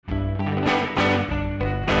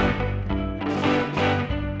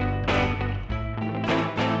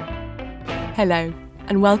Hello,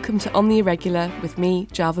 and welcome to On the Irregular with me,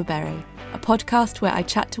 Java Berry, a podcast where I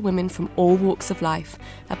chat to women from all walks of life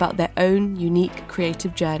about their own unique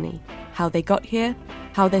creative journey, how they got here,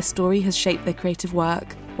 how their story has shaped their creative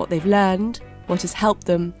work, what they've learned, what has helped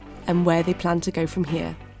them, and where they plan to go from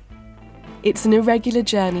here. It's an irregular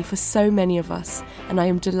journey for so many of us, and I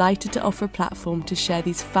am delighted to offer a platform to share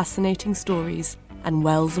these fascinating stories and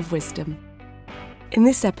wells of wisdom. In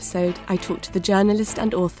this episode, I talk to the journalist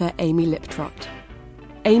and author Amy Liptrot.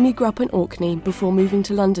 Amy grew up in Orkney before moving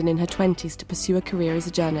to London in her 20s to pursue a career as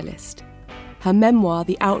a journalist. Her memoir,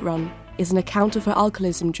 The Outrun, is an account of her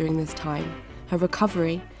alcoholism during this time, her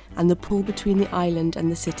recovery, and the pull between the island and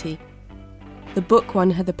the city. The book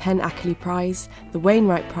won her the PEN Ackley Prize, the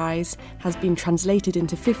Wainwright Prize, has been translated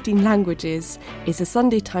into 15 languages, is a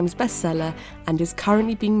Sunday Times bestseller, and is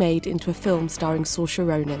currently being made into a film starring Saoirse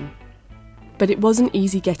Ronan. But it wasn't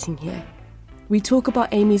easy getting here. We talk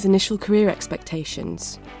about Amy's initial career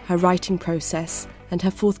expectations, her writing process, and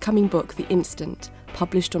her forthcoming book, The Instant,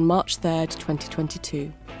 published on March 3rd,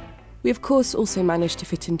 2022. We of course also managed to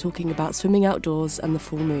fit in talking about swimming outdoors and the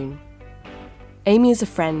full moon. Amy is a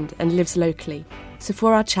friend and lives locally, so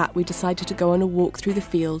for our chat we decided to go on a walk through the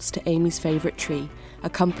fields to Amy's favourite tree,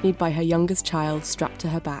 accompanied by her youngest child strapped to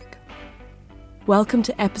her back. Welcome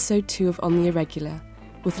to episode 2 of On the Irregular,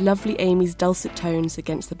 with lovely Amy's dulcet tones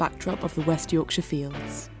against the backdrop of the West Yorkshire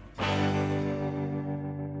fields.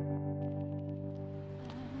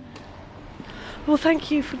 Well,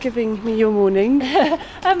 thank you for giving me your morning.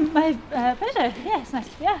 My pleasure. Yeah, it's nice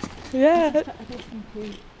to be asked. Yeah. I listened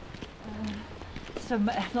to some,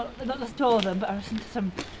 not listened to all of them, but I listened to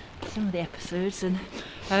some of the episodes, and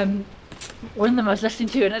one of them I was listening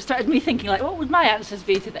to, and it started me thinking, like, what would my answers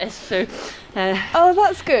be to this? So, oh,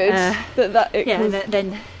 that's good.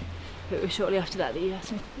 Then it was shortly after that you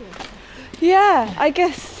asked me. Yeah, I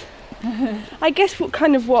guess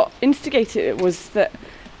what instigated it was that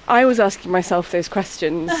I was asking myself those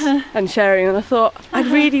questions and sharing, and I thought I'd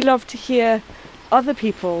really love to hear other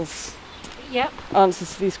people's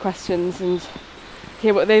answers to these questions and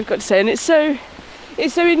hear what they've got to say. And it's so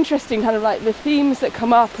interesting, kind of like the themes that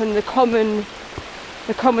come up and the common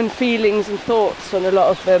feelings and thoughts on a lot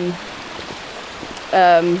of them,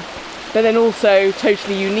 but then also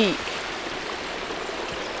totally unique.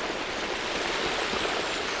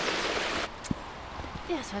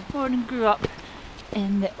 Yes, I was born and grew up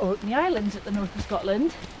in the Orkney Islands at the north of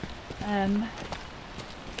Scotland,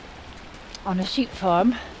 on a sheep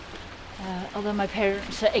farm, although my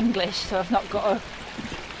parents are English, so I've not got a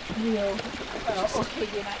real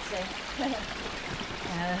Orcadian accent.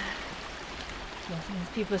 Sometimes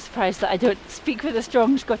people are surprised that I don't speak with a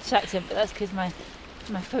strong Scottish accent, but that's because my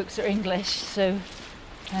folks are English, so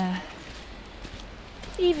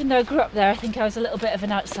even though I grew up there, I think I was a little bit of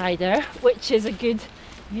an outsider, which is a good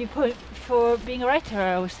viewpoint for being a writer,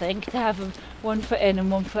 I always think, to have one foot in and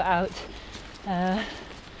one foot out.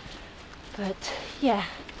 But yeah,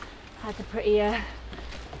 had a pretty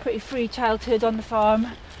free childhood on the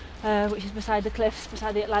farm, which is beside the cliffs,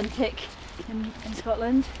 beside the Atlantic in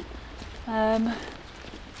Scotland. But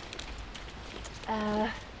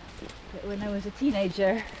when I was a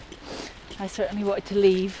teenager, I certainly wanted to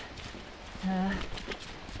leave.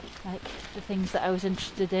 Like the things that I was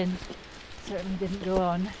interested in certainly didn't go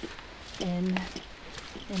on in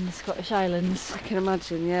the Scottish Islands. I can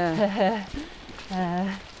imagine, yeah.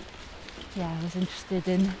 I was interested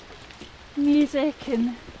in music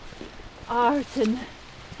and art and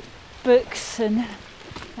books, and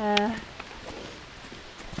wanted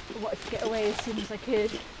to get away as soon as I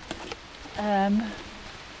could.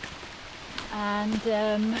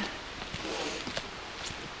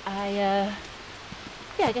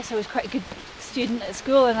 I guess I was quite a good student at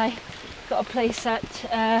school, and I got a place at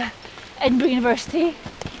Edinburgh University.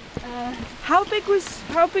 How big was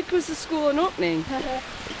the school in Orkney? There's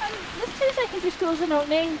 2 secondary schools in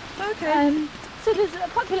Orkney. Okay. So there's a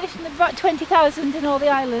population of about 20,000 in all the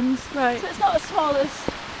islands. Right. So it's not as small as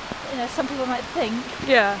some people might think.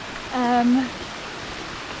 Yeah.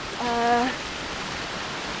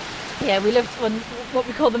 We lived on what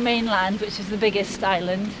we call the mainland, which is the biggest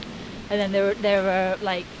island, and then there were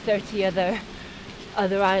like 30 other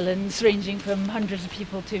islands, ranging from hundreds of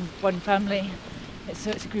people to one family. So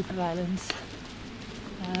it's a group of islands.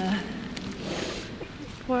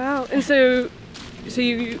 Wow. And so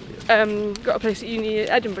you got a place at uni at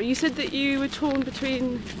Edinburgh. You said that you were torn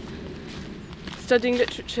between studying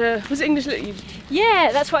literature. Was it English literature?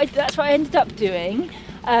 Yeah, that's what I ended up doing.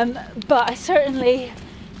 But I certainly,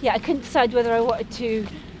 I couldn't decide whether I wanted to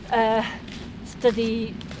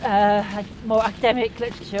study more academic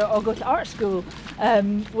literature or go to art school,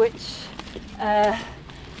 which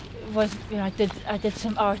was, I did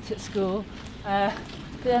some art at school, but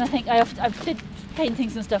then I think I did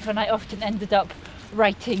paintings and stuff, and I often ended up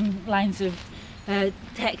writing lines of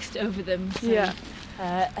text over them. So,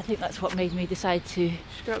 I think that's what made me decide to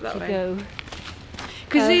go.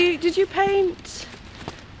 Because did you paint?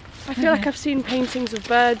 I feel like I've seen paintings of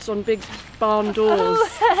birds on big barn doors.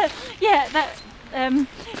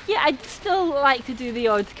 I'd still like to do the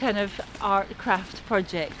odd kind of art craft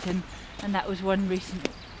project, and that was one recent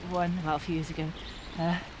one, well, a few years ago.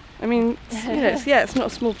 It's not a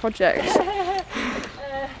small project.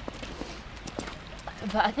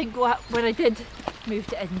 But I think when I did move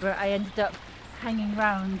to Edinburgh, I ended up hanging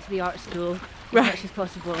around the art school as much as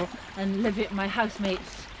possible, and my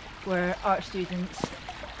housemates were art students.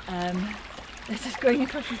 This is going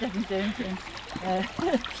across the stepping stones.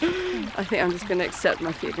 I think I'm just going to accept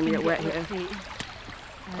my feet are going to get wet here.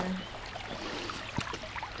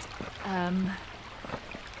 And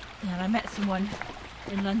I met someone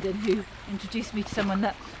in London who introduced me to someone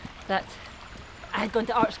that I had gone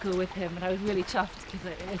to art school with him, and I was really chuffed because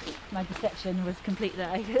my deception was complete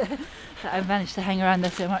that I managed to hang around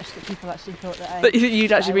there so much that people actually thought that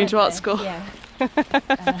you'd actually been to art school. Yeah.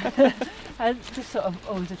 I was just sort of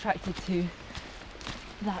always attracted to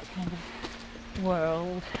that kind of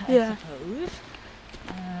world, I suppose.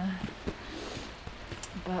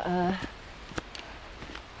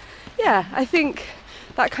 I think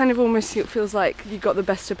that kind of almost feels like you got the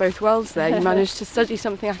best of both worlds there. You managed to study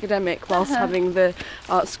something academic whilst having the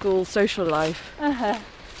art school social life.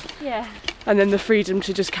 Yeah. And then the freedom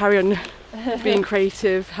to just carry on being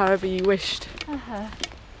creative however you wished.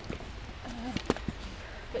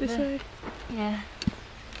 This way. Yeah.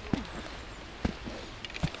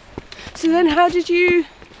 So then how did you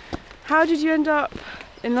end up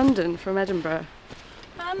in London from Edinburgh?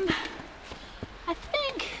 I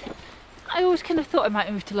think I always kind of thought I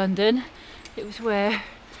might move to London. It was where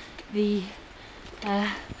the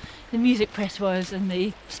music press was, and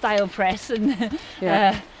the style press, and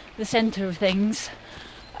the centre of things.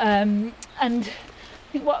 And I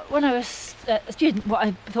think when I was a student, what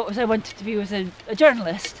I thought was I wanted to be was a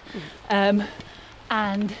journalist. And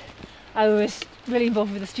I was really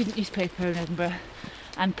involved with the student newspaper in Edinburgh,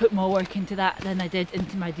 and put more work into that than I did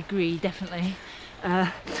into my degree, definitely.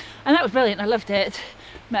 And that was brilliant. I loved it.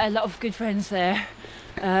 Met a lot of good friends there.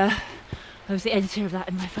 I was the editor of that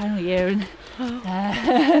in my final year, and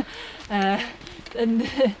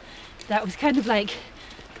that was kind of like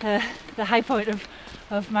the high point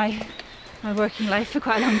of my working life for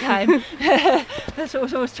quite a long time. So I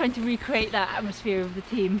was always trying to recreate that atmosphere of the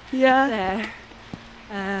team there.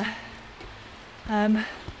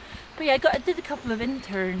 But yeah, I did a couple of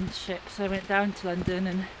internships. I went down to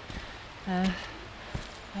London and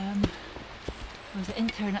I was an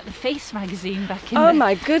intern at the Face magazine back in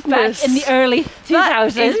the early 2000s.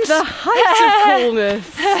 That is the height of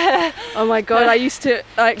coolness. Oh my god, I used to,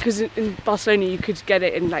 because in Barcelona you could get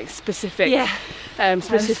it in like specific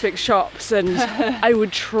shops, and I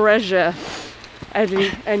would treasure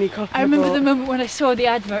any copy. I remember the moment when I saw the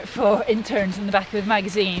advert for interns in the back of the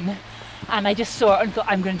magazine, and I just saw it and thought,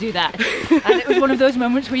 I'm going to do that. And it was one of those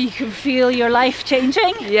moments where you can feel your life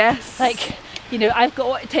changing. Yes. Like, I've got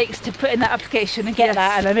what it takes to put in that application and get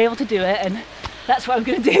that, and I'm able to do it, and that's what I'm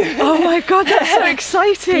going to do. Oh my god, that's so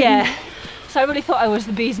exciting. Yeah. So I really thought I was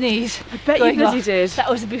the bee's knees. I bet you bloody did. That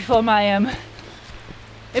was before my,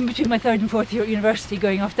 in between my third and fourth year at university,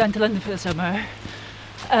 going off down to London for the summer.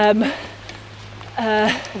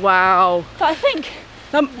 Wow. But I think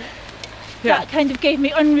that kind of gave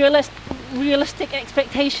me realistic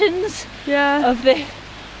expectations of the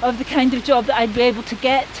kind of job that I'd be able to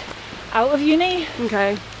get out of uni.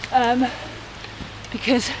 Okay.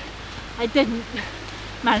 Because I didn't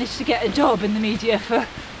manage to get a job in the media for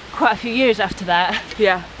quite a few years after that.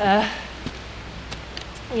 Yeah.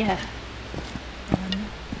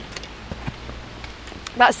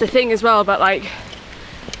 That's the thing as well about like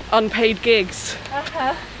unpaid gigs.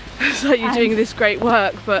 It's like you're doing this great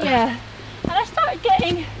work, but and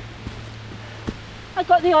I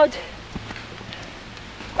got the odd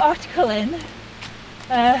article in,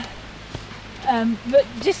 but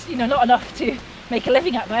just not enough to make a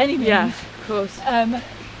living at by any means. Yeah, of course.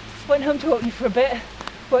 Went home to Orkney for a bit,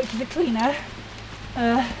 worked as a cleaner,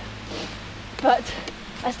 but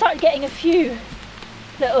I started getting a few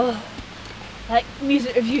little like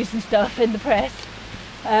music reviews and stuff in the press.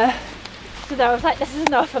 So that I was like, this is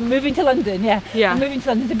enough, I'm moving to London, I'm moving to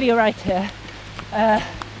London to be a writer.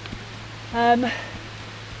 And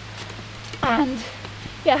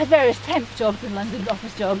I had various temp jobs in London,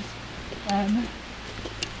 office jobs,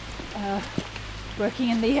 working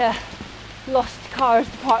in the lost cars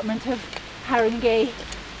department of Haringey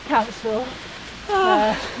Council,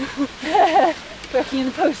 working in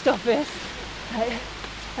the post office,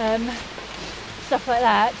 stuff like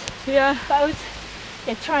that. Yeah. But I was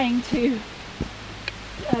trying to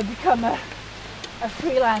become a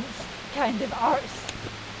freelance kind of arts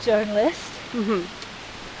journalist. Mm-hmm.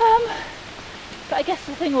 But I guess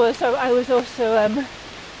the thing was, so I was also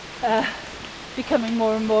becoming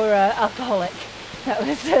more and more alcoholic. That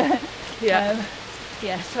was so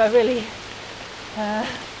I really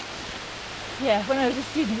when I was a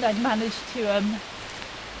student I'd managed to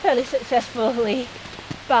fairly successfully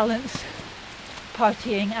balance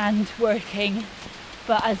partying and working,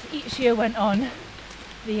 but as each year went on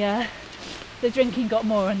the drinking got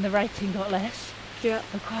more and the writing got less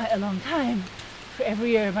for quite a long time, for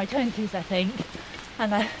every year of my 20s I think.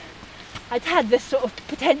 And I'd had this sort of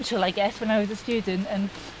potential, I guess, when I was a student,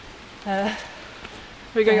 and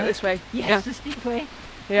we're going up this way. Yes, the steep way.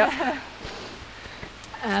 Yeah.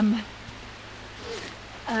 And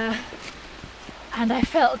I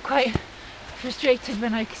felt quite frustrated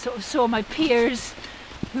when I sort of saw my peers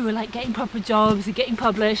who were like getting proper jobs and getting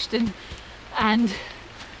published, and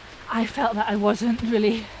I felt that I wasn't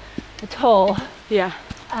really at all. Yeah.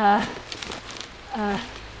 I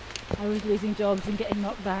was losing jobs and getting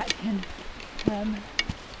knocked back, and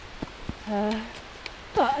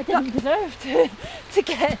but I didn't deserve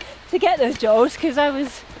to get those jobs because I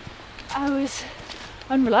was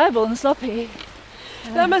unreliable and sloppy.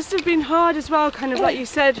 That must have been hard as well, kind of like you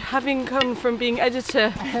said, having come from being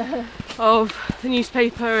editor of the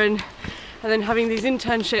newspaper and then having these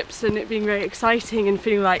internships and it being very exciting and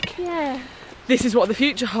feeling like this is what the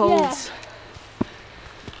future holds.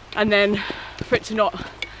 And then for it to not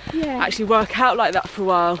actually work out like that for a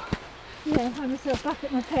while. Yeah, I find myself back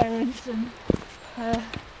at my parents and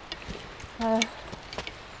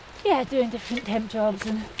doing different temp jobs,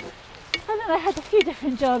 and then I had a few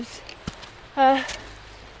different jobs,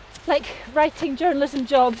 like writing journalism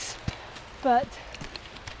jobs, but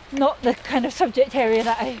not the kind of subject area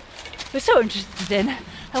that I was so interested in.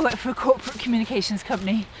 I worked for a corporate communications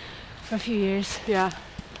company for a few years. Yeah.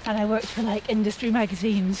 And I worked for like industry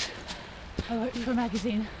magazines. I worked for a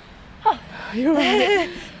magazine. You're right.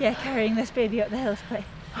 Yeah, carrying this baby up the hill is quite...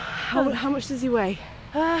 How much does he weigh?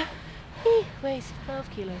 He weighs 12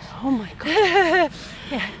 kilos. Oh my god.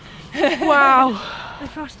 Yeah. Wow. The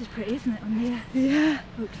frost is pretty, isn't it, on the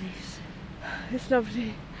oak leaves? It's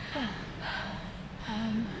lovely.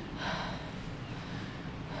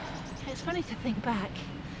 It's funny to think back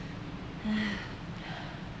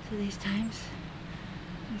to these times.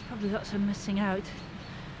 There's probably lots I'm missing out.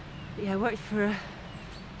 But yeah, I worked for a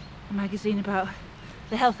magazine about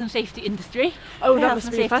the health and safety industry. Oh, that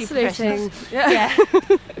must be fascinating. Yeah.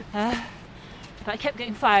 But I kept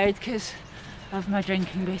getting fired because of my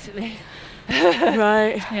drinking, basically.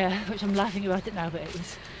 Right. Yeah, which I'm laughing about it now, but it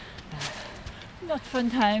was not fun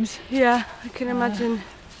times. Yeah, I can imagine.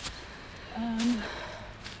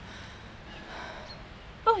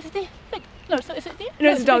 Oh, is it deer? No, it's not. Is it deer?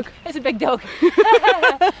 No, it's a dog. It's a big dog.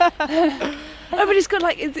 Oh, but it's got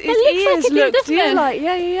like his ears like look deer, like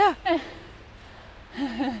yeah.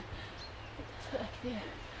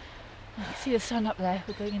 I can see the sun up there.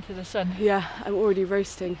 We're going into the sun. Yeah, I'm already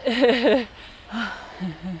roasting. I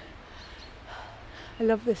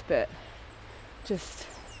love this bit. Just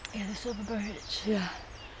the silver birch. Yeah.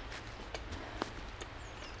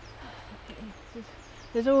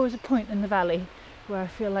 There's always a point in the valley where I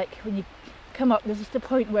feel like when you come up, there's just a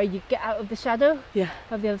point where you get out of the shadow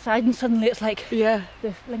of the other side, and suddenly it's like the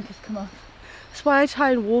blinkers come off. That's why I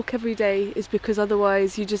try and walk every day, is because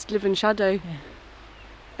otherwise you just live in shadow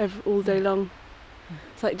all day long.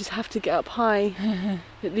 It's like you just have to get up high,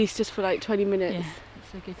 at least just for like 20 minutes. Yeah,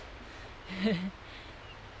 that's so good.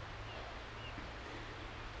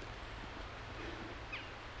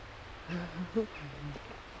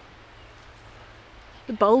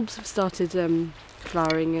 The bulbs have started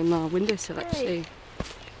flowering in our windowsill actually.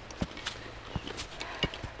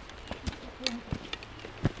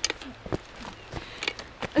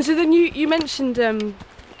 And so then you mentioned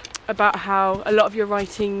about how a lot of your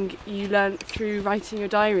writing you learnt through writing your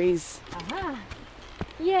diaries.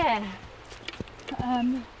 Yeah.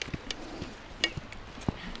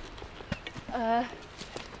 I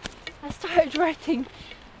started writing,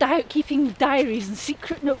 keeping diaries and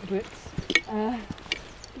secret notebooks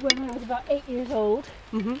when I was about 8 years old.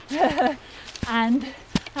 Mm-hmm. And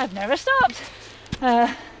I've never stopped.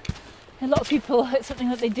 A lot of people, it's something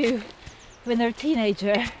that they do when they're a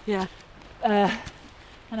teenager. Yeah.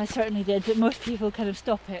 And I certainly did, but most people kind of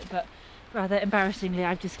stop it, but rather embarrassingly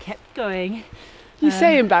I've just kept going. You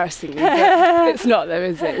say embarrassingly, but it's not though,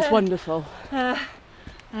 is it? It's wonderful. And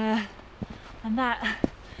that,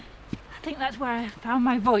 I think that's where I found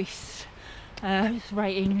my voice, just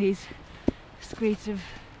writing these screeds of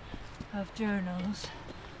journals.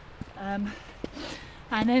 And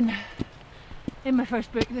then in my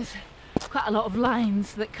first book there's quite a lot of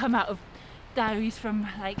lines that come out of diaries from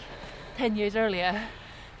like 10 years earlier.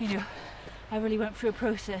 You know, I really went through a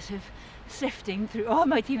process of sifting through all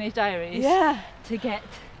my teenage diaries to get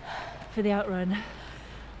for the outrun.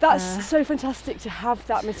 That's so fantastic to have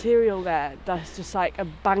that material there. That's just like a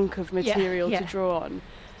bank of material to draw on.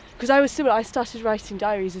 Because I was similar. I started writing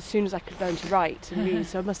diaries as soon as I could learn to write and read,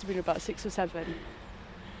 so I must have been about 6 or 7.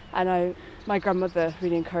 And my grandmother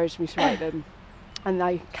really encouraged me to write them, and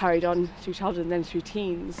I carried on through childhood and then through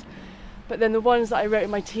teens. But then the ones that I wrote in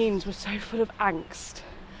my teens were so full of angst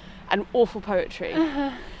and awful poetry.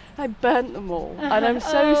 I burnt them all, and I'm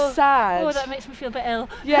so sad. Oh, that makes me feel a bit ill.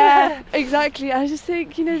 Yeah, exactly. I just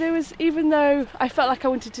think, you know, there was, even though I felt like I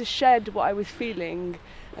wanted to shed what I was feeling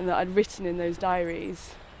and that I'd written in those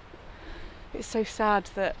diaries, it's so sad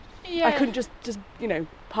that I couldn't just you know,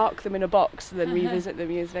 park them in a box and then revisit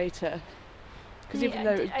them years later. Because even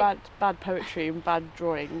though it was bad poetry and bad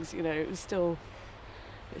drawings, you know, it was still,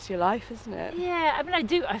 it's your life, isn't it? Yeah, I mean,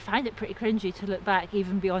 I find it pretty cringy to look back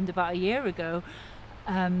even beyond about a year ago.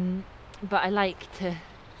 But I like to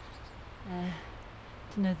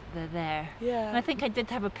know that they're there. Yeah. And I think I did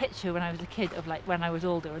have a picture when I was a kid of like when I was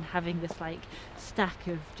older and having this like stack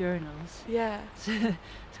of journals. Yeah. So,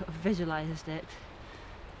 sort of visualised it.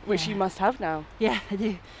 Which you must have now. Yeah, I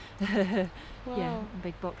do. Wow. Yeah, a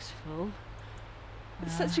big box full.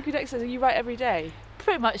 It's such a good exercise. You write every day?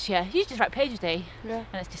 Pretty much, yeah. You just write a page a day. Yeah.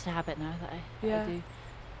 And it's just a habit now that I do.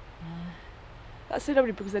 That's so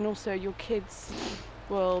lovely, because then also your kids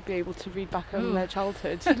will be able to read back on their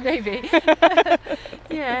childhood. Maybe.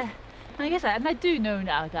 Yeah. And I guess and I do know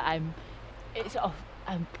now that I'm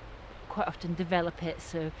quite often develop it,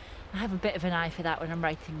 so I have a bit of an eye for that when I'm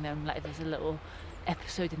writing them. Like there's a little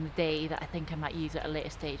episode in the day that I think I might use at a later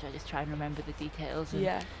stage. I just try and remember the details.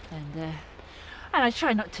 And I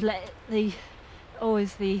try not to let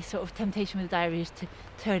always the sort of temptation with the diary is to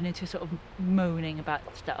turn into sort of moaning about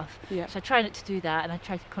stuff. Yeah. So I try not to do that, and I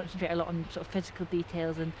try to concentrate a lot on sort of physical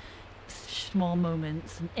details and small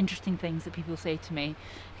moments and interesting things that people say to me.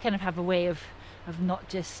 I kind of have a way of not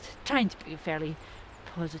just trying to be fairly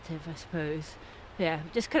positive, I suppose. Yeah,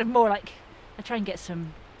 just kind of more like I try and get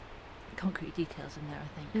some concrete details in there, I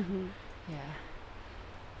think. Mm-hmm. Yeah.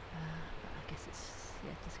 But I guess it's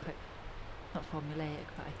just quite not formulaic,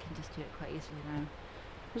 but I can just do it quite easily now.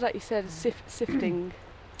 Like you said, sifting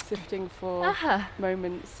for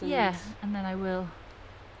moments. And and then I will.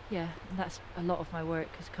 Yeah, and that's a lot of my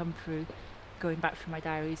work has come through going back through my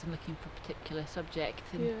diaries and looking for a particular subject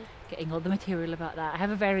and getting all the material about that. I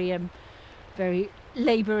have a very very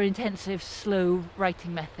labour-intensive, slow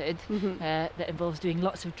writing method that involves doing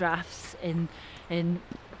lots of drafts in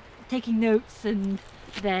taking notes and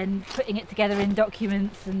then putting it together in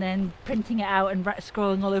documents and then printing it out and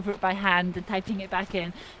scrolling all over it by hand and typing it back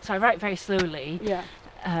in. So I write very slowly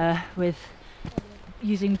with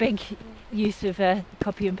using big use of a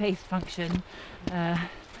copy and paste function. I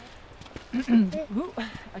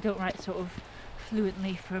don't write sort of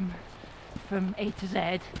fluently from A to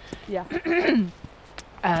Z. Yeah.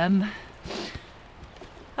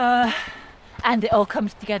 And it all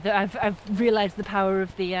comes together. I've realised the power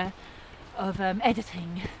of the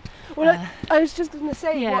editing. Well, I was just going to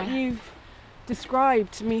say what you've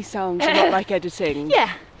described to me sounds a lot like editing.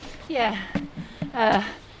 Yeah.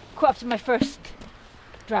 Quite often my first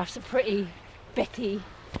drafts are pretty bitty,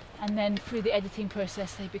 and then through the editing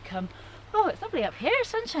process they become, oh, it's lovely up here,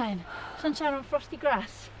 sunshine on frosty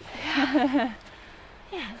grass. Yeah,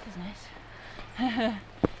 that was nice.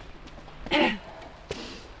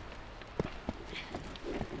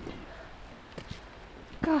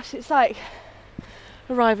 Gosh, it's like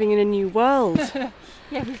arriving in a new world.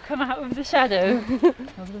 Yeah, we've come out of the shadow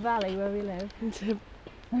of the valley where we live into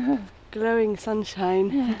glowing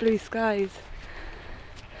sunshine and blue skies.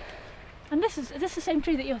 And this is the same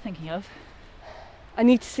tree that you're thinking of? I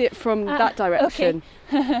need to see it from that direction.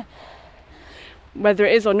 Okay. Whether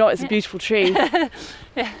it is or not, it's a beautiful tree. Yeah.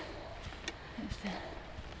 It's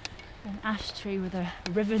an ash tree with a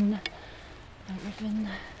ribbon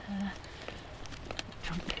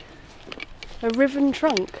trunk. A riven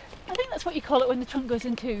trunk? I think that's what you call it when the trunk goes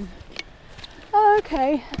in two. Oh,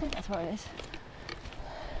 okay. I think that's what it is.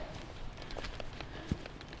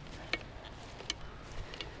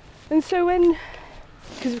 And so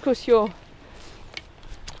because of course you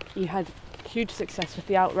had huge success with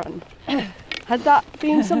the outrun, Had that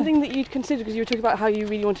been something that you'd considered, because you were talking about how you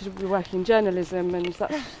really wanted to be working in journalism and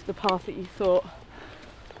that's the path that you thought?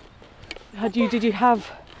 Did you have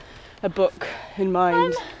a book in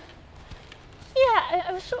mind? Yeah,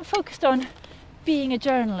 I was sort of focused on being a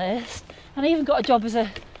journalist, and I even got a job as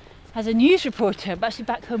a news reporter, but actually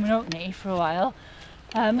back home in Orkney for a while.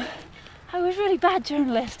 I was a really bad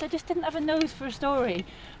journalist. I just didn't have a nose for a story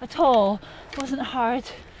at all. It wasn't hard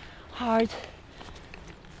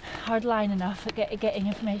line enough at getting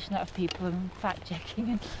information out of people and fact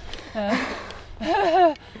checking. But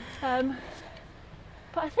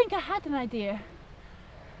I think I had an idea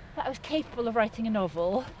that I was capable of writing a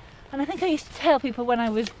novel, and I think I used to tell people when I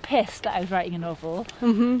was pissed that I was writing a novel.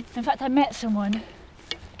 Mm-hmm. In fact, I met someone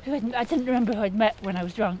who I didn't remember who I'd met when I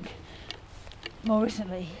was drunk more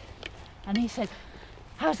recently, and he said,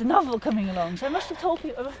 "How's the novel coming along?" So I must have told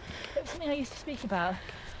people it was something I used to speak about,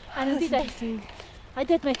 and indeed I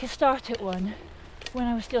did make a start at one when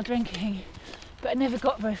I was still drinking, but I never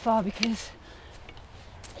got very far because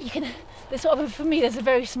for me there's a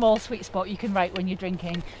very small sweet spot you can write when you're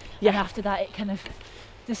drinking, and after that it kind of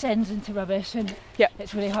descends into rubbish and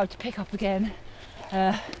it's really hard to pick up again.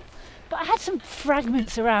 But I had some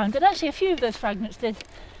fragments around, and actually a few of those fragments did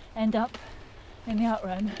end up in the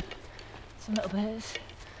outrun, some little bits.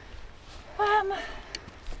 But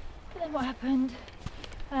then what happened?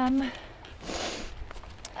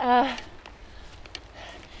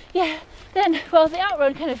 The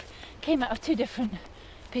outrun kind of came out of two different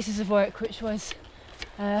pieces of work, which was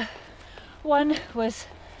one was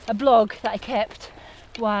a blog that I kept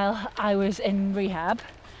while I was in rehab,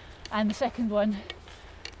 and the second one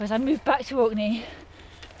was I moved back to Orkney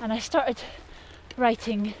and I started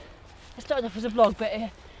writing. I started off as a blog, but it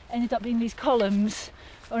ended up being these columns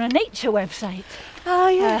on a nature website. Ah,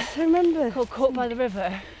 yes, I remember. Called Caught by the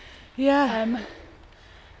River. Yeah.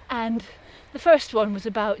 And the first one was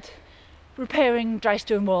about repairing dry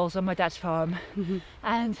stone walls on my dad's farm. Mm-hmm.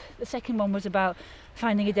 And the second one was about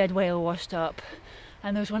finding a dead whale washed up.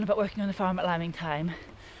 And there was one about working on the farm at lambing time.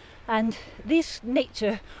 And these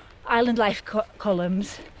nature island life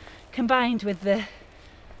columns, combined with the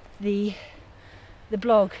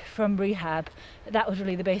blog from rehab, that was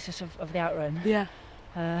really the basis of the outrun. Yeah.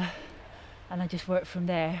 And I just worked from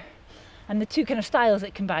there. And the two kind of styles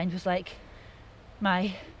it combined was like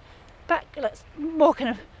my more kind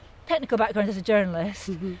of technical background as a journalist,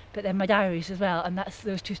 mm-hmm. but then my diaries as well, and that's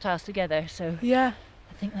those two styles together. So yeah,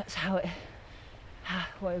 I think that's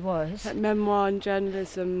what it was. Like memoir and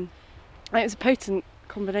journalism, it was a potent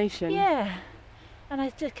combination. Yeah, and I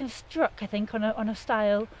just kind of struck, I think, on a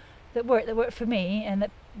style that worked for me and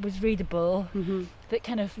that was readable. Mm-hmm. That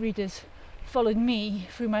kind of readers followed me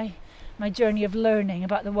through my journey of learning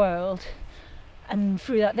about the world, and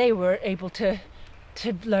through that they were able to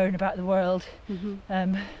learn about the world,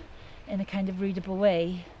 mm-hmm. In a kind of readable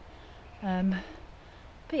way. But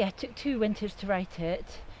yeah, it took 2 winters to write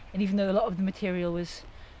it, and even though a lot of the material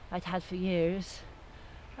I'd had for years,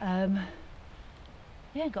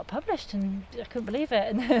 it got published and I couldn't believe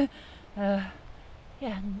it, and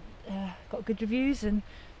got good reviews and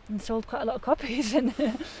sold quite a lot of copies, and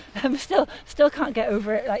still can't get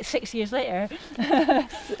over it like 6 years later.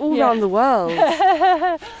 All around the world.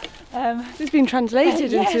 It's been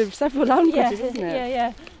translated into several languages, isn't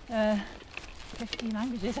it? Yeah. 15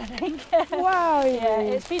 languages, I think. Wow. Yeah,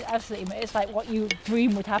 it's been absolutely. It's like what you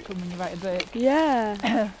dream would happen when you write a book.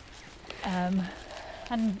 Yeah. And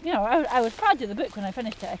I was proud of the book when I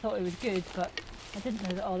finished it. I thought it was good, but I didn't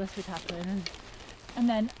know that all this would happen. And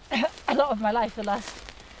then a lot of my life, the last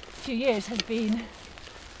few years, has been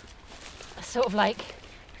sort of like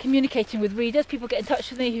communicating with readers. People get in touch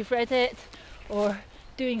with me who've read it, or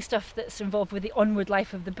doing stuff that's involved with the onward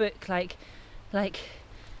life of the book, like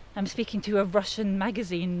I'm speaking to a Russian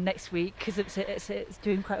magazine next week because it's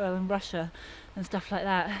doing quite well in Russia and stuff like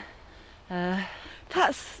that.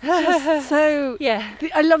 That's just so. Yeah,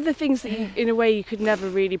 I love the things that in a way you could never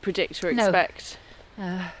really predict or expect.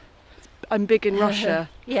 I'm big in Russia.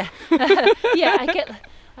 Yeah,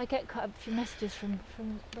 I get quite a few messages from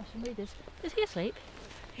Russian readers. Is he asleep?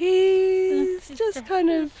 He's just kind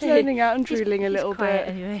of zoning out and drooling a little quiet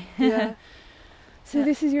bit. Anyway. Yeah. So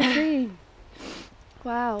this is your tree.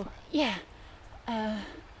 Wow. Yeah.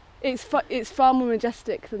 It's far more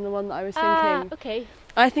majestic than the one that I was thinking. Okay.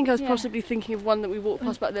 I think I was possibly thinking of one that we walked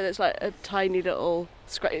past back there that's like a tiny little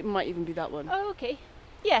scratch. It might even be that one. Oh, okay.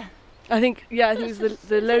 Yeah. I think it was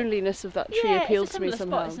the loneliness of that tree appealed to me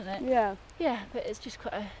somehow. Spot, isn't it? Yeah. Yeah, but it's just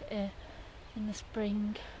quite in the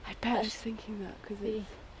spring. I bet I was thinking that because it's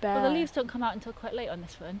bare. Well, the leaves don't come out until quite late on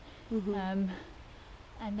this one. Mm-hmm.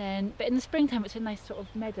 And then, but in the springtime, it's a nice sort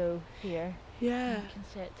of meadow here. Yeah. You can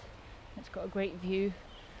sit. It's got a great view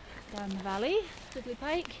down the valley, Sidley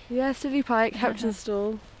Pike. Yeah, Sidley Pike,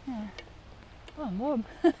 Heptonstall. Yeah. Oh, I'm warm.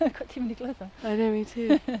 I've got too many clothes on. I know, me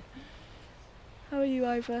too. How are you,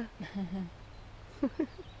 Ivor?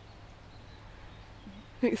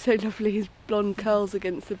 It's so lovely, his blonde curls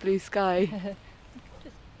against the blue sky.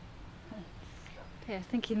 Yeah,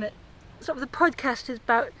 thinking that sort of the podcast is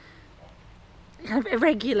about kind of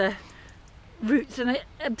irregular routes, and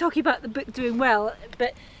I'm talking about the book doing well,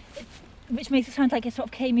 but which makes it sound like it sort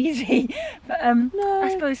of came easy. But No. I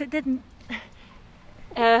suppose it didn't.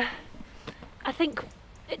 I think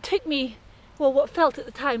it took me, well, what felt at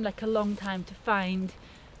the time like a long time to find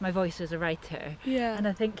my voice as a writer. Yeah. And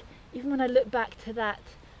I think even when I look back to that,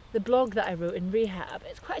 the blog that I wrote in rehab,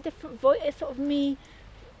 it's quite a different voice. It's sort of me.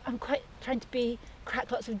 I'm quite trying to crack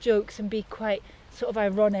lots of jokes and be quite sort of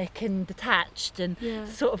ironic and detached and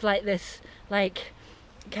sort of like this, like,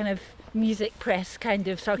 kind of music press kind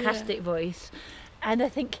of sarcastic voice. And I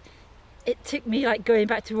think it took me like going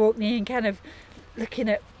back to Orkney and kind of looking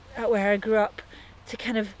at where I grew up to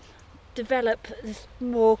kind of develop this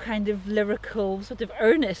more kind of lyrical, sort of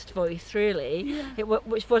earnest voice, really,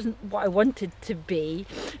 which wasn't what I wanted to be.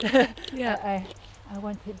 I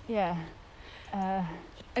wanted,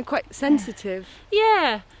 and quite sensitive.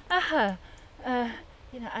 I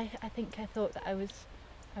think I thought that I was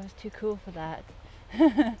too cool for that.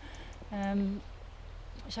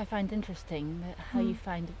 Which I find interesting, how you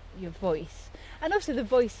find your voice, and also the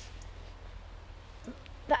voice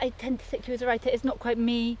that I tend to stick to as a writer is not quite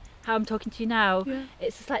me, how I'm talking to you now.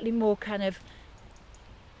 It's a slightly more kind of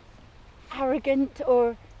arrogant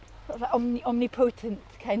or sort of like omnipotent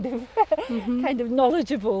kind of kind of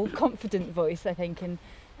knowledgeable, confident voice, I think, in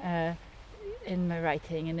my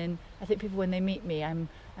writing. And then I think people, when they meet me, I'm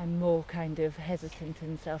more kind of hesitant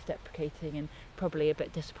and self-deprecating and probably a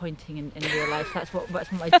bit disappointing in real life.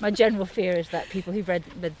 That's my general fear, is that people who've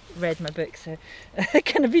read my books are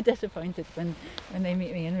going to be disappointed when they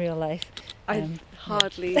meet me in real life. I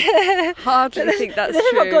hardly think that's this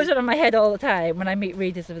true. Is what goes on in my head all the time. When I meet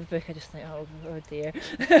readers of the book, I just think, oh dear.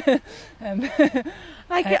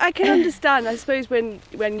 I can understand, I suppose,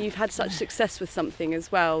 when you've had such success with something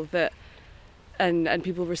as well, that and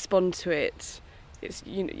people respond to it. It's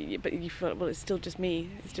but you feel, well, it's still just me.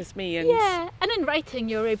 It's just me. And and in writing,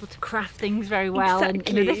 you're able to craft things very well.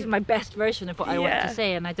 Exactly. And this is my best version of what I want to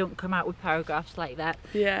say, and I don't come out with paragraphs like that.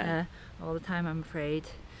 All the time, I'm afraid.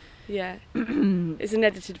 Yeah, it's an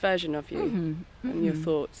edited version of you and your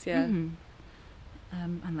thoughts. And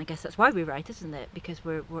I guess that's why we write, isn't it? Because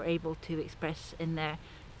we're able to express in there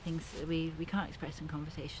things that we can't express in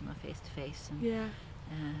conversation or face to face. And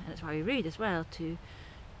that's why we read as well, to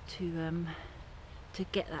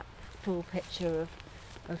get that full picture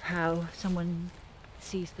of how someone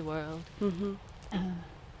sees the world.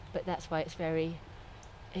 But that's why it's very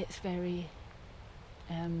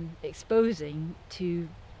exposing to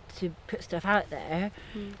put stuff out there,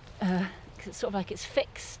 because it's sort of like it's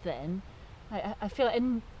fixed then. I feel like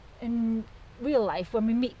in real life, when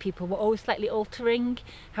we meet people, we're always slightly altering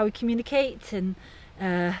how we communicate, and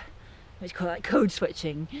what you call that, code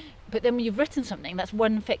switching. But then when you've written something, that's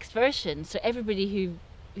one fixed version. So everybody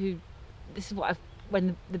who this is what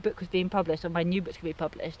when the book was being published, or my new book's going to be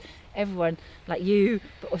published, everyone, like you,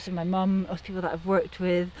 but also my mum, or people that I've worked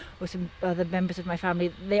with, or some other members of my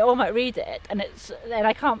family, they all might read it, and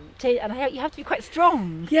I can't change, and you have to be quite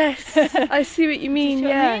strong. Yes, I see what you mean. Do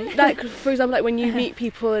you see what I mean? Like, for example, like when you meet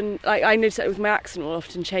people, and like I notice that with my accent will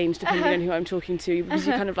often change depending on who I'm talking to, because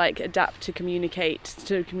you kind of like adapt to communicate.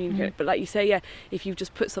 But like you say, if you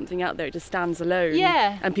just put something out there, it just stands alone.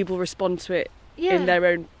 And people respond to it in their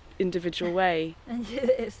own individual way, and you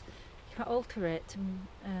can't alter it,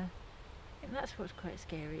 and that's what's quite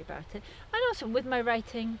scary about it. And also with my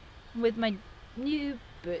writing, with my new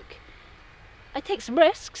book, I take some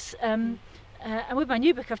risks, and with my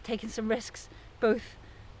new book I've taken some risks, both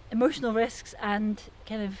emotional risks and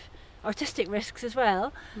kind of artistic risks as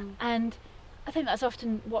well. And I think that's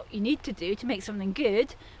often what you need to do to make something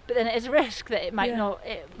good, but then it is a risk that it might not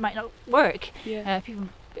work. People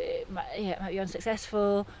it might be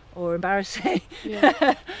unsuccessful or embarrassing.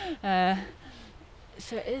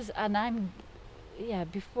 So it is, and I'm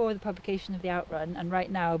before the publication of The Outrun, and right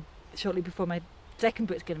now, shortly before my second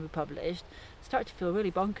book's going to be published, start to feel really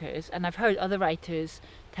bonkers. And I've heard other writers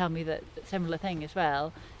tell me that similar thing as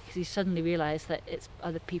well, because you suddenly realise that it's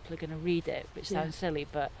other people are going to read it, which sounds silly,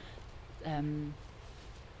 but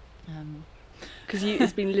because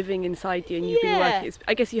it's been living inside you, and you've been working.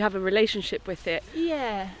 I guess you have a relationship with it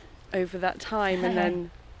over that time, and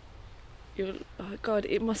then Oh God,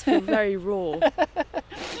 it must feel very raw.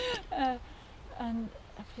 And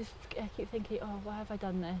I keep thinking, oh, why have I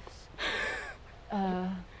done this?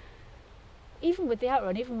 Even with the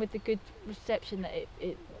outrun, even with the good reception that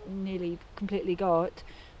it nearly completely got,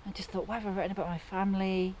 I just thought, why have I written about my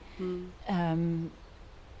family? Can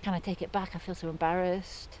I take it back? I feel so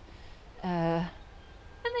embarrassed. And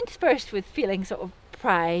then dispersed with feeling sort of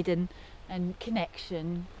pride and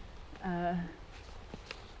connection. But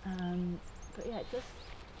yeah, it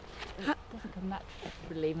doesn't come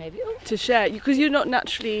naturally, maybe. To share, because you're not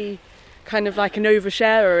naturally kind of like an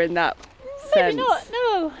oversharer in that sense. Maybe not,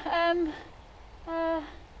 no.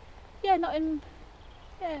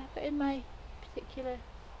 But in my particular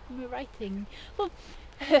writing, well,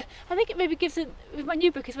 I think it maybe gives with my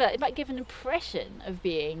new book as well, it might give an impression of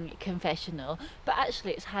being confessional, but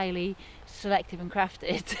actually it's highly selective and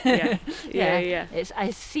crafted. Yeah.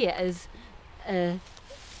 I see it as,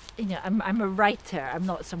 I'm a writer. I'm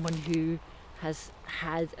not someone who has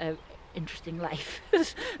had a interesting life.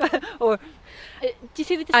 Or do you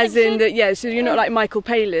see the distinction? As in that, so you're not like Michael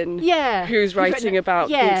Palin, who's writing about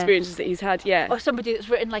the experiences that he's had, or somebody that's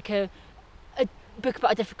written like a book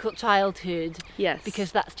about a difficult childhood,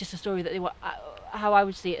 because that's just a story that they want. How I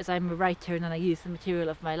would see it is, I'm a writer and then I use the material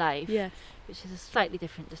of my life, which is a slightly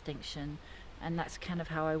different distinction, and that's kind of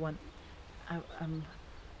how I want. I'm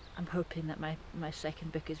hoping that my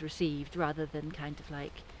second book is received, rather than kind of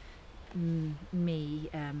like me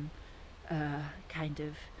kind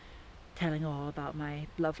of telling all about my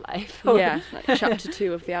love life. Like chapter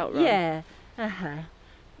 2 of the outrun.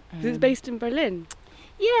 It's based in Berlin.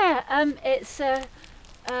 It's do you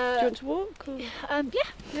want to walk? Or?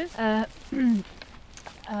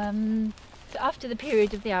 So after the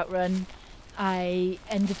period of the outrun, I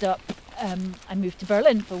ended up I moved to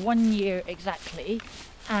Berlin for 1 year exactly,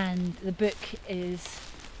 and the book is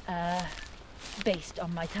based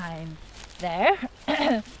on my time there.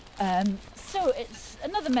 So it's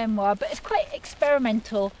another memoir, but it's quite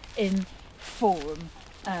experimental in form.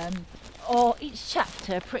 Each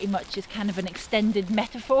chapter pretty much is kind of an extended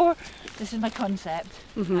metaphor. This is my concept.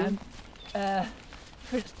 For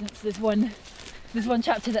instance, there's one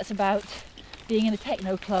chapter that's about being in a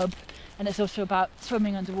techno club, and it's also about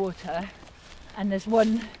swimming underwater. And there's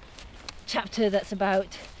one chapter that's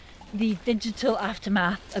about the digital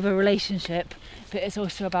aftermath of a relationship, but it's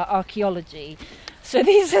also about archaeology. So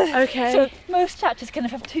these are So most chapters kind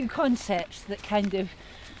of have two concepts that kind of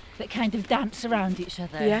dance around each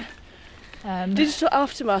other. Digital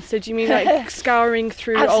aftermath, so do you mean like scouring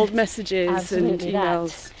through old messages and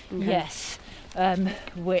emails? Yes,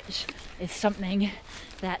 which is something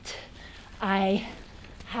that I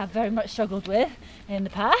have very much struggled with in the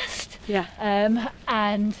past. And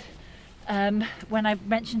when I've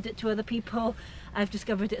mentioned it to other people, I've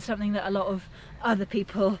discovered it's something that a lot of other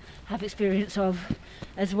people have experience of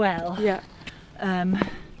as well.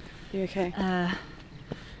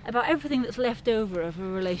 About everything that's left over of a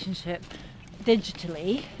relationship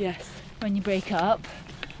digitally, when you break up,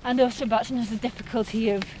 and also about sometimes the difficulty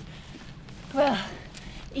of,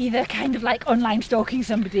 either kind of like online stalking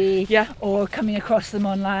somebody, or coming across them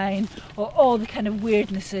online, or all the kind of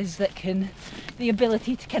weirdnesses that the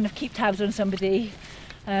ability to kind of keep tabs on somebody.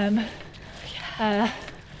 And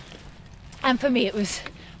for me it was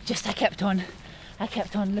just I kept on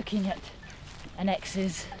looking at an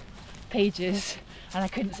ex's pages, and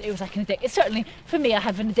it was like an addiction. It's certainly, for me, I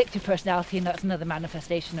have an addictive personality, and that's another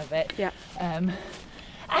manifestation of it. And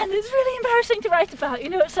it's really embarrassing to write about.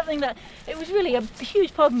 It's something that, it was really a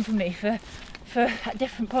huge problem for me for at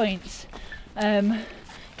different points. Kind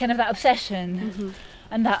of that obsession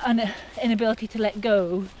and that inability to let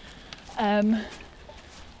go.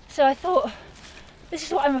 So I thought, this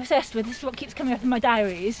is what I'm obsessed with, this is what keeps coming up in my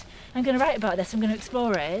diaries. I'm going to write about this, I'm going to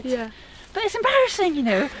explore it. But it's embarrassing,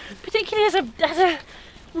 particularly as a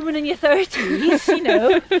woman in your 30s,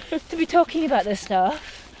 to be talking about this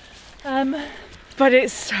stuff. But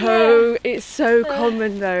it's so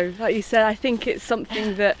common though. Like you said, I think it's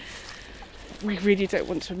something that we really don't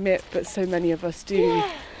want to admit, but so many of us do.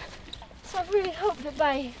 So I really hope that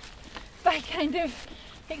by kind of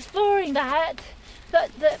exploring that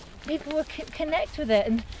people will connect with it,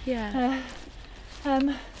 and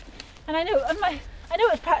and I know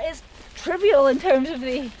it's trivial in terms of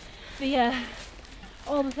the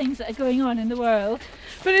all the things that are going on in the world.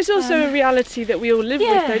 But it's also a reality that we all live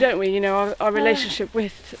with, though, don't we? Our relationship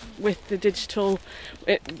with the digital,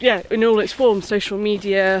 in all its forms, social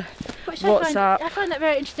media, WhatsApp. I find that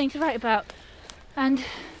very interesting to write about, and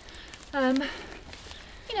and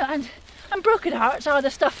broken hearts are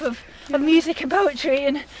the stuff of music and poetry,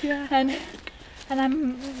 and and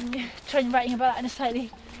I'm trying writing about that in a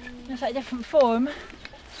slightly different form.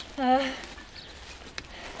 Yeah,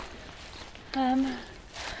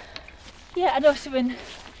 and also in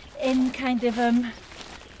kind of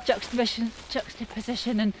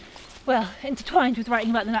juxtaposition and, well, intertwined with writing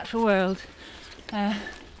about the natural world,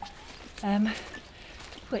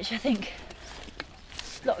 which I think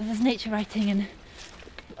a lot of this nature writing and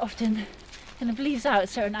often kind of leaves out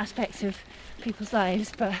certain aspects of people's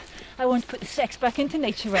lives, but I want to put the sex back into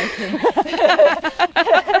nature writing.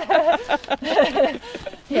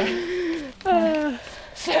 Yeah.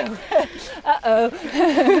 So, yeah.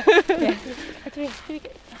 Can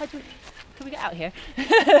we get out here?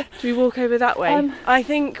 Do we walk over that way? I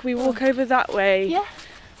think we walk over that way. Yeah.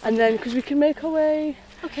 And then, because we can make our way.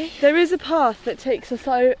 Okay. There is a path that takes us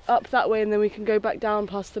up that way, and then we can go back down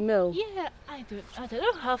past the mill. Yeah, I don't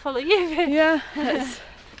know. I'll follow you. Yeah.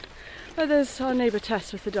 Oh, there's our neighbour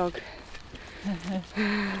Tess with the dog.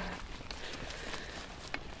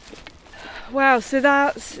 Wow. So is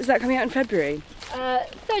that coming out in February?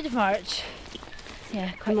 3rd of March.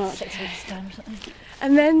 Yeah, quite March. 6 weeks time or something.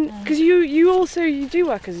 And then, because you do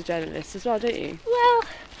work as a journalist as well, don't you? Well,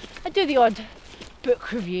 I do the odd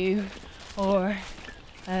book review, or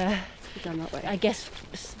Down that way. I guess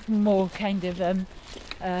more kind of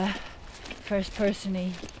first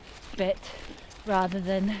person-y bit rather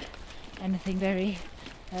than anything very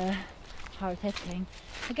hard hitting.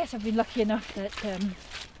 I guess I've been lucky enough that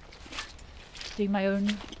doing my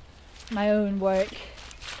own work,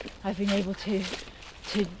 I've been able to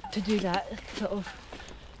do that sort of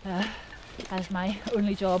as my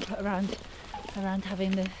only job around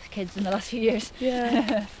having the kids in the last few years.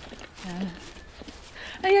 Yeah.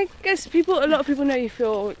 I guess a lot of people know you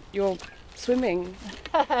for your swimming.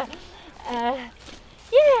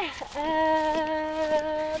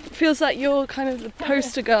 Feels like you're kind of the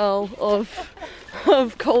poster girl of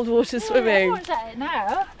cold water swimming. Yeah, I won't say it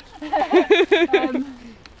now.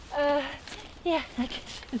 Yeah, I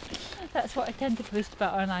guess that's what I tend to post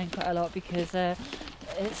about online quite a lot, because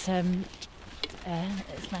it's nice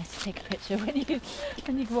to take a picture when you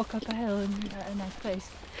walk up a hill and at a nice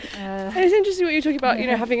place. And it's interesting what you're talking about,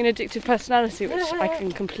 having an addictive personality, which I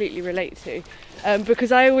can completely relate to,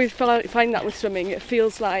 because I always find that with swimming, it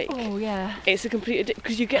feels like it's a complete addiction,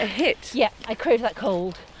 because you get a hit. Yeah, I crave that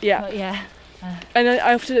cold. Yeah. But yeah. And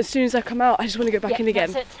I often, as soon as I come out, I just want to go back in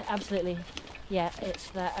again. That's it, absolutely. Yeah,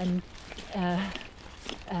 it's that, and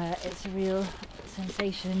it's a real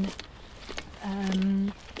sensation.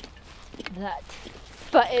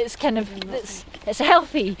 But it's kind of it's a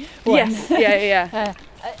healthy one. Yes, yeah.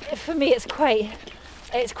 For me, it's quite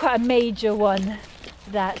a major one.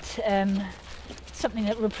 That something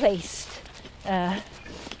that replaced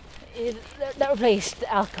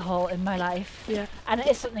alcohol in my life. Yeah. And it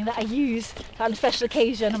is something that I use on a special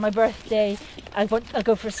occasion. On my birthday, I'll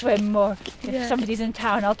go for a swim, or if somebody's in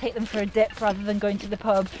town, I'll take them for a dip rather than going to the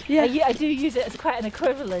pub. Yeah. I do use it as quite an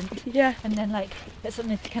equivalent. Yeah. And then it's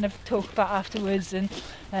something to kind of talk about afterwards, and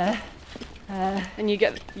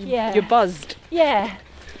you're buzzed. Yeah.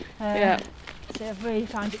 Yeah. So I've really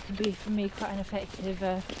found it to be, for me, quite an effective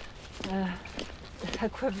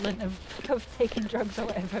equivalent of taking drugs or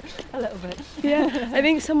whatever, a little bit. Yeah, I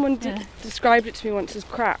think someone described it to me once as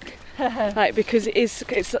crack, because it's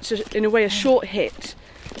such in a way a short hit.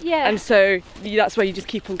 Yeah. And so that's why you just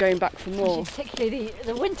keep on going back for more. Particularly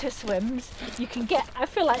the winter swims, you can get, I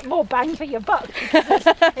feel like, more bang for your buck, because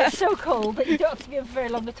it's so cold that you don't have to be in for very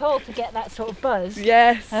long at all to get that sort of buzz.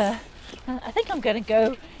 Yes. I think I'm going to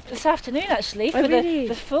go this afternoon, actually, for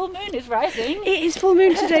the full moon is rising. It is full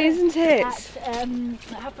moon today, isn't it?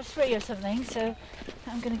 At 3:30 or something, so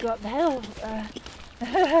I'm going to go up the hill.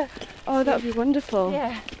 Oh, that would be wonderful.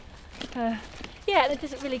 Yeah. It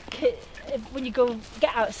doesn't really... When you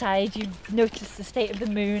get outside, you notice the state of the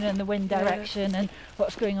moon and the wind direction and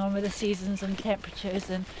what's going on with the seasons and temperatures,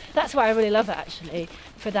 and that's why I really love it, actually,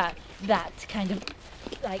 for that kind of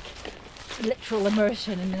literal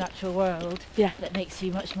immersion in the natural world. Yeah. That makes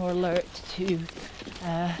you much more alert to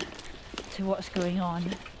what's going on.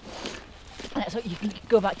 And that's what you can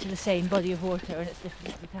go back to the same body of water, and it's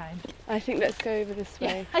different every time. I think let's go over this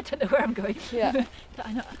way. I don't know where I'm going. Yeah.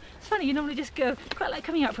 I know. It's funny, you normally just go, quite like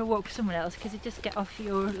coming out for a walk with someone else, because you just get off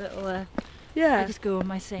your little... I just go on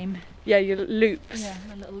my same... Yeah, your loops. Yeah,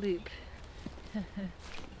 my little loop.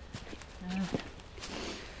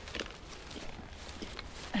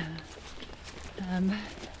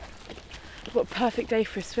 What a perfect day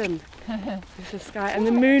for a swim. With the sky, and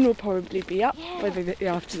the moon will probably be up by the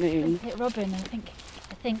afternoon. Robin, I think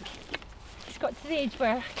it's got to the age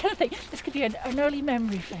where I kind of think this could be an early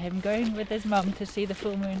memory for him, going with his mum to see the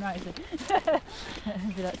full moon rising.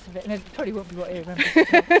 Maybe that's a bit. No, it probably won't be what he remembers.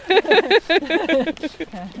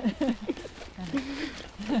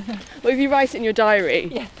 Well, if you write it in your diary,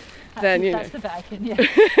 Yeah, then that's the bit I can. Yeah.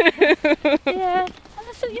 Yeah.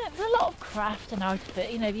 So, there's a lot of craft and art of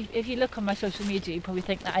it. If you look on my social media, you probably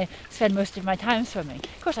think that I spend most of my time swimming.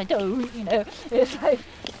 Of course I don't, It's like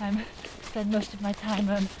I spend most of my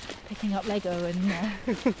time picking up Lego and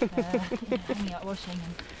hanging out washing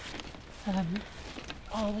and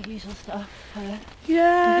all the usual stuff.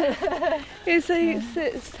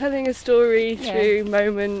 It's telling a story through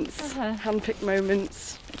moments, hand-picked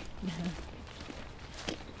moments.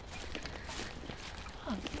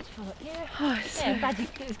 It's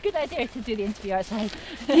a good idea to do the interview outside.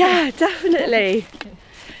 Yeah, definitely.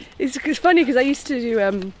 It's funny because I used to do,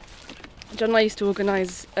 John and I used to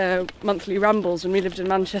organise monthly rambles when we lived in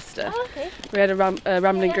Manchester. Oh, okay. We had a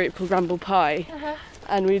rambling group called Ramble Pie,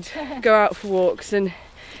 and we'd go out for walks. And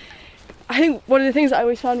I think one of the things that I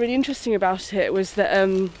always found really interesting about it was that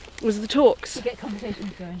was the talks. To get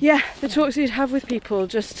conversations going. Yeah, the talks you'd have with people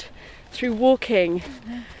just through walking.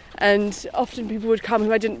 And often people would come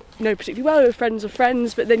who I didn't know particularly well, who were friends of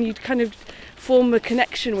friends, but then you'd kind of form a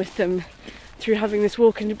connection with them through having this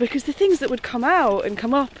walk. And because the things that would come out and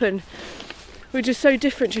come up and were just so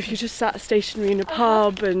different if you just sat stationary in a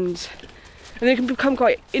pub, and they can become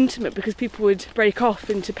quite intimate because people would break off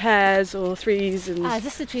into pairs or threes. And is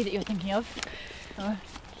this the tree that you're thinking of? Or?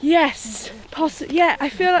 Yes, possibly. Yeah, I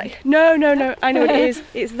feel like no. I know what it is.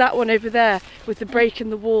 It's that one over there with the break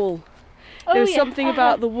in the wall. There was something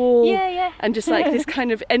about the wall and just like this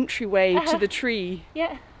kind of entryway to the tree.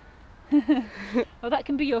 Yeah. Well, that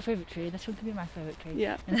can be your favourite tree. This one can be my favourite tree.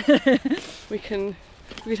 Yeah.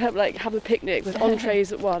 We'd have a picnic with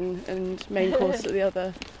entrees at one and main course at the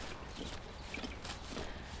other.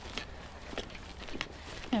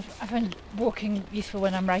 I find walking useful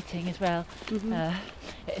when I'm writing as well. Mm-hmm.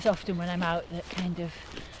 It's often when I'm out that kind of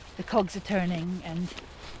the cogs are turning and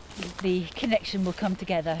the connection will come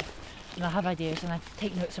together. And I'll have ideas, and I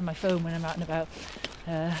take notes on my phone when I'm out and about.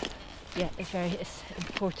 It's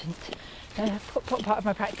important part of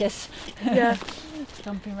my practice. Yeah,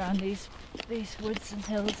 stomping around these woods and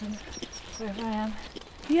hills and wherever I am.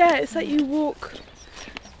 Yeah, it's like you walk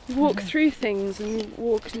through things and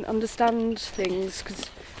walk and understand things. Because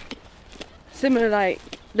similar, like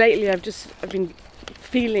lately, I've been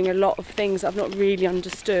feeling a lot of things that I've not really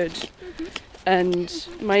understood. Mm-hmm. And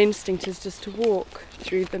my instinct is just to walk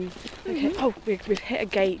through them. Okay. Oh, we've hit a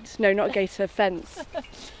gate. No, not a gate, a fence. Oh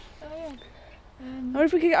yeah. I wonder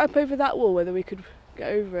if we could get up over that wall, whether we could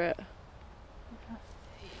get over it.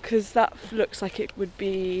 Because that looks like it would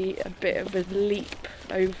be a bit of a leap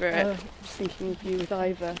over it. I'm just thinking of you with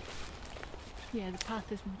Ivor. Yeah, the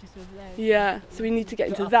path is just over there. Yeah, so we need to get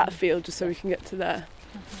into that field just so we can get to there.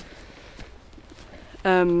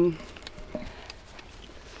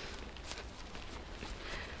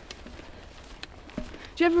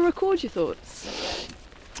 Do you ever record your thoughts?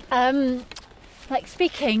 Like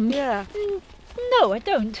speaking? Yeah. No, I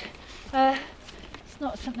don't. It's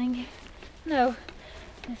not something. No.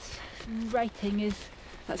 Writing is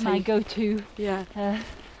my go-to. Yeah.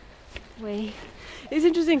 Way. It's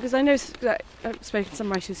interesting because I know that I've spoken to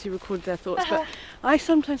some writers who record their thoughts, but I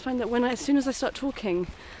sometimes find that as soon as I start talking,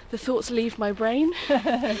 the thoughts leave my brain.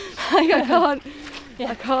 I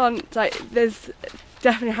can't. Like, there's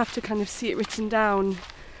definitely have to kind of see it written down,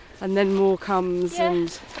 and then more comes. Yeah.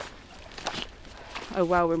 And oh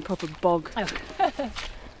wow, we're in proper bog. Oh.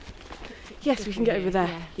 Yes, we can get over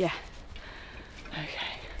there. Yeah. Okay.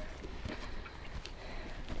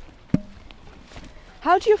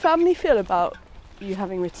 How do your family feel about you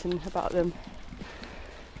having written about them?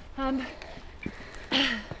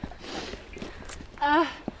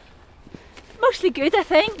 Mostly good, I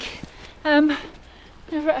think. I've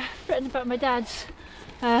written about my dad's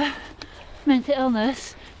mental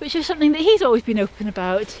illness, which is something that he's always been open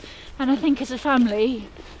about, and I think as a family,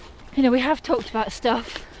 we have talked about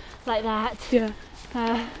stuff like that. Yeah.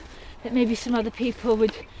 That maybe some other people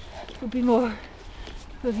would be more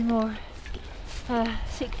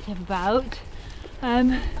secretive about.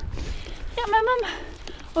 My mum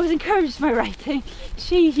always encouraged my writing.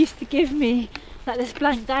 She used to give me like this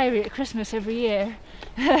blank diary at Christmas every year.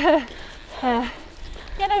 And I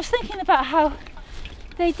was thinking about how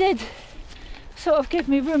they did sort of give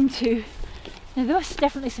me room to. There was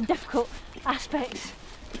definitely some difficult aspects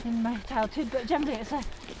in my childhood, but generally it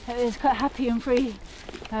was quite a happy and free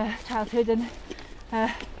childhood, and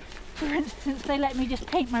for instance, they let me just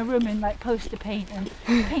paint my room in like poster paint and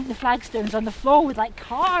paint the flagstones on the floor with like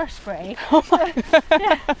car spray. Oh my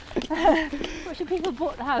Which when people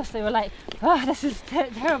bought the house, they were like, "Oh, this is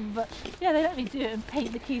terrible." But yeah, they let me do it and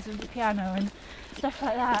paint the keys of the piano and stuff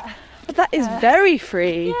like that. But that is very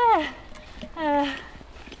free. Yeah.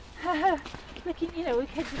 Looking,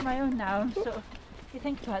 with kids of my own now, sort of, you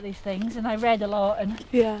think about these things, and I read a lot and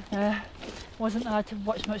wasn't allowed to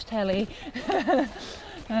watch much telly.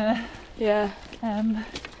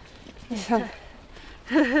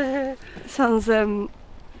 Sounds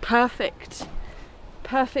perfect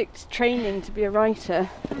training to be a writer.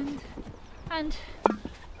 And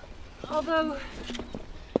although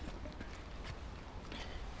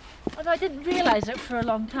I didn't realise it for a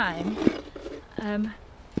long time,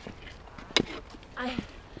 I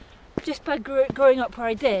just by growing up where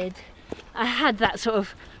I did, I had that sort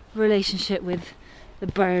of relationship with the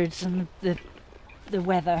birds and the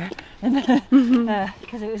weather, and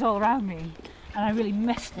because it was all around me, and I really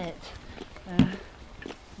missed it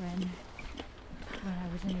when I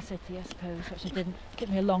was in the city, I suppose, which it didn't took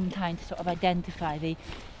me a long time to sort of identify the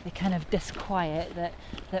kind of disquiet that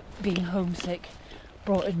being homesick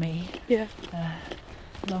brought in me. Yeah.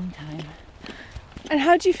 Long time. And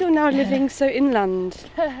how do you feel now living so inland?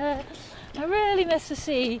 I really miss the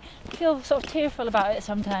sea. I feel sort of tearful about it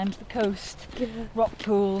sometimes. The coast, rock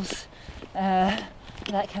pools,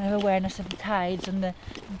 that kind of awareness of the tides and the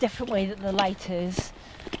different way that the light is,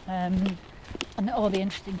 and all the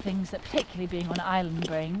interesting things that particularly being on an island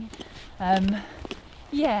bring.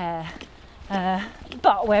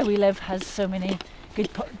 But where we live has so many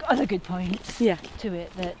other good points to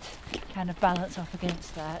it that kind of balance off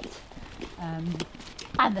against that.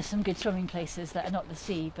 And there's some good swimming places that are not the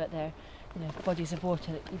sea, but they're bodies of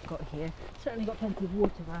water that we've got here. Certainly got plenty of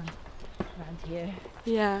water around here.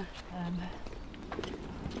 Yeah.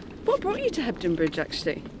 What brought you to Hebden Bridge,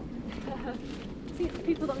 actually? See, it's the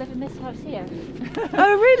people that live in this house here.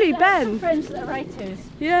 Oh, really, Ben? Some friends that are writers.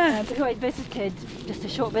 Yeah. Who I visited, just a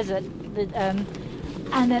short visit.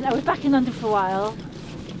 And then I was back in London for a while,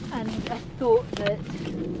 and I thought that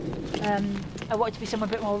I wanted to be somewhere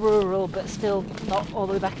a bit more rural, but still not all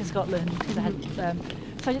the way back in Scotland. Because I had,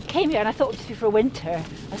 so I just came here, and I thought just for winter,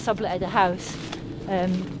 I subletted a house.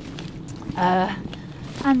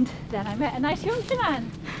 And then I met a nice Yorkshire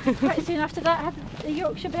man. Quite soon after that, I had a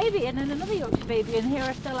Yorkshire baby, and then another Yorkshire baby, and here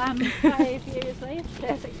I still am 5 years later,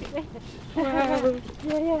 6 years later. Wow.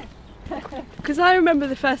 Yeah. Because I remember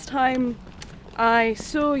the first time I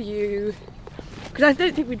saw you, because I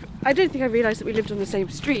don't think I realised that we lived on the same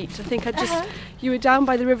street. I think you were down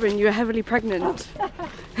by the river and you were heavily pregnant.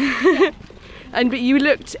 But you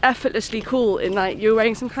looked effortlessly cool in you were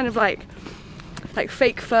wearing some kind of like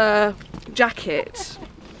fake fur jacket,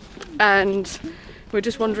 and we're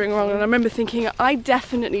just wandering around, and I remember thinking I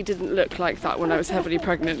definitely didn't look like that when I was heavily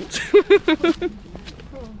pregnant.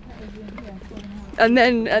 and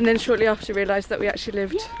then shortly after realised that we actually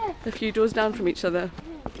lived a few doors down from each other.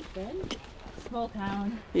 Small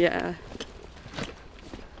town. Yeah.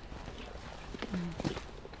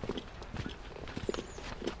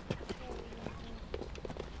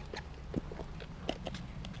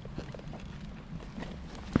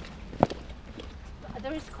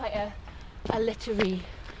 There is quite a literary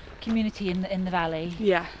community in the valley.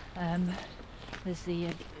 Yeah. There's the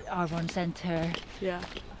Arvon Centre. Yeah.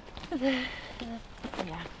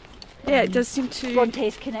 Yeah, it does seem to.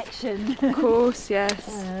 Bronte's connection. Of course,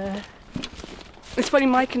 yes. It's funny,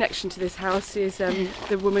 my connection to this house is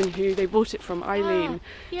the woman who they bought it from, Eileen.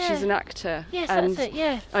 She's an actor. Yes, and that's it,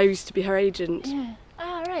 yeah. I used to be her agent. Yeah.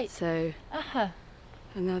 Ah, right. So. Uh-huh.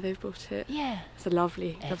 And now they've bought it. Yeah. It's a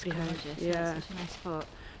lovely It's home. gorgeous. Yeah. It's such a nice spot.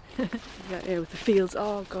 Yeah, with the fields.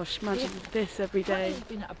 Oh gosh, imagine this every day. There's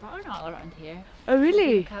been a barn all around here. Oh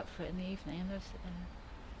really? Look out for it in the evening. And there's,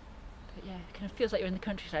 but yeah, it kind of feels like you're in the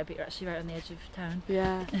countryside, but you're actually right on the edge of town.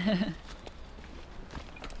 Yeah.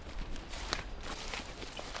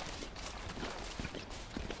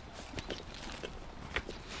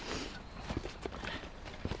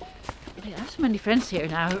 I have so many friends here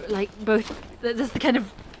now. Like both, there's the kind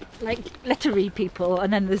of like literary people,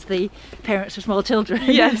 and then there's the parents of small children.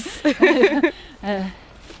 Yes.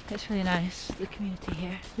 It's really nice, the community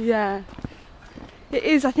here. Yeah. It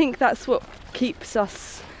is. I think that's what keeps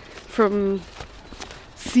us from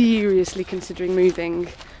seriously considering moving.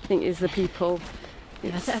 I think is the people.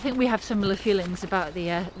 Yeah, I think we have similar feelings about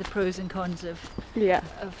the pros and cons of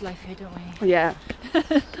life here, don't we? Yeah.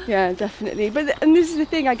 Yeah, definitely. And this is the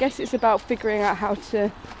thing. I guess it's about figuring out how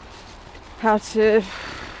to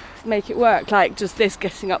make it work. Like just this,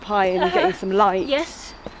 getting up high and getting some light.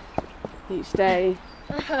 Yes. Each day.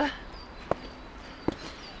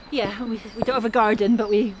 Yeah, we don't have a garden, but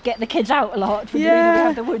we get the kids out a lot. We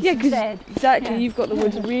have the woods instead. Exactly, Yeah. you've got the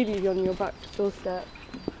woods really on your back doorstep.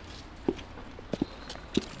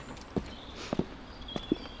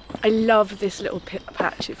 I love this little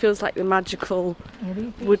patch. It feels like the magical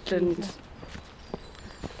woodland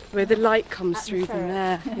where the light comes through from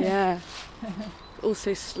there. Yeah.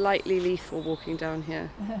 Also slightly lethal walking down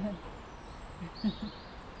here. It's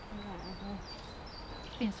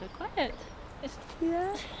been so quiet. It's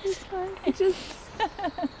fine.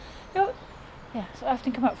 Yeah, so I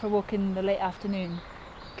often come out for a walk in the late afternoon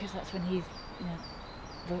because that's when he's,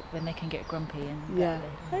 when they can get grumpy and he'll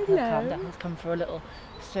calm down. He's come for a little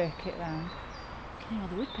circuit round. Can you hear all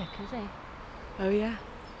the woodpeckers, eh? Oh yeah.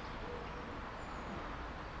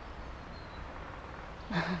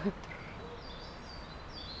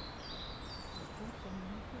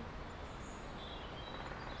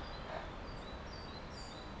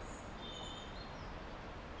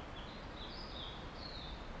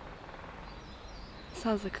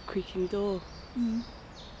 Sounds like a creaking door. Mm.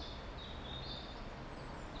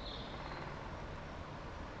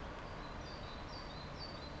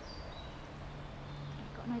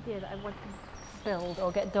 I've got an idea that I want to build,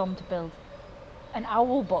 or get Dom to build, an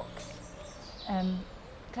owl box. Because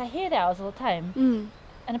I hear the owls all the time. Mm.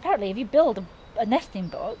 And apparently if you build a nesting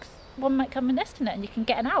box, one might come and nest in it and you can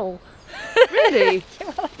get an owl. Really?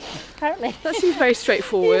 Well, apparently. That seems very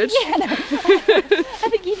straightforward. Yeah, no. I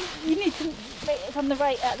think you need to make it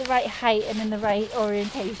at the right height and in the right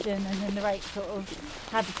orientation and in the right sort of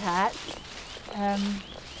habitat.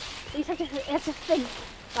 You have to think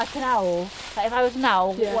like an owl. Like if I was an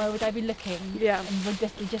owl, where would I be looking? Yeah. And would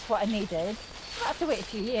this be just what I needed? I have to wait a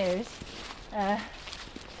few years.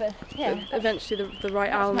 But yeah. But eventually the right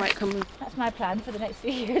owl might come. That's my plan for the next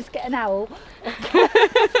few years, get an owl.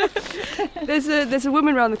 There's a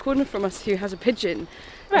woman around the corner from us who has a pigeon.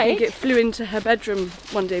 Right. I think it flew into her bedroom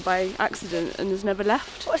one day by accident and has never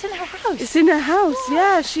left. What's in her house? It's in her house,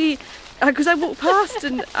 yeah. Because I walked past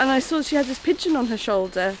and I saw she had this pigeon on her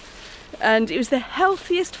shoulder, and it was the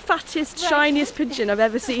healthiest, fattest, shiniest pigeon I've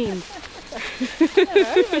ever seen.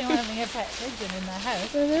 Everyone having a pet pigeon in their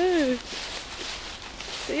house. I know.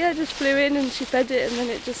 But yeah, it just flew in and she fed it and then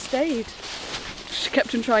it just stayed. She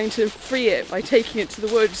kept on trying to free it by taking it to the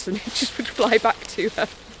woods and it just would fly back to her.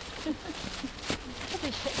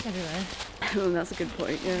 Probably shit everywhere. Oh, that's a good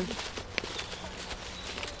point, yeah.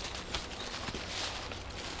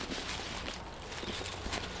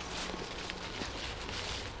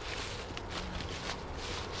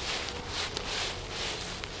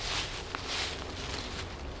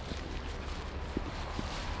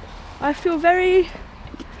 I feel very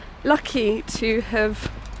lucky to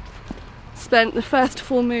have spent the first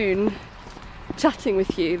full moon chatting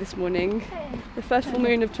with you this morning. The first full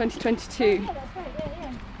moon of 2022. Yeah, that's right,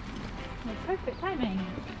 yeah. Perfect timing.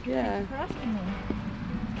 Yeah. Thanks for asking me.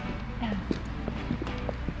 Yeah.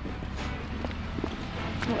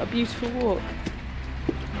 What a beautiful walk.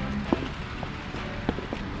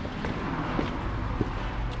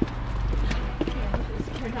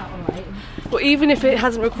 It's turned out all right. Well, even if it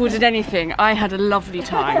hasn't recorded anything, I had a lovely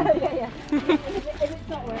time. Yeah. If it's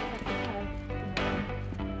not working,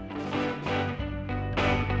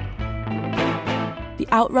 The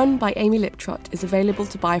Outrun by Amy Liptrot is available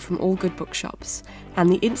to buy from all good bookshops, and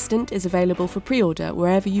The Instant is available for pre-order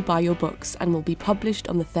wherever you buy your books and will be published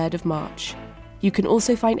on the 3rd of March. You can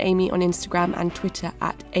also find Amy on Instagram and Twitter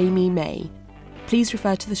at Amy May. Please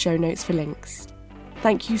refer to the show notes for links.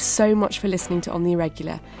 Thank you so much for listening to On the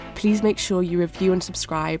Irregular. Please make sure you review and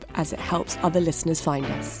subscribe as it helps other listeners find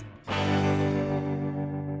us.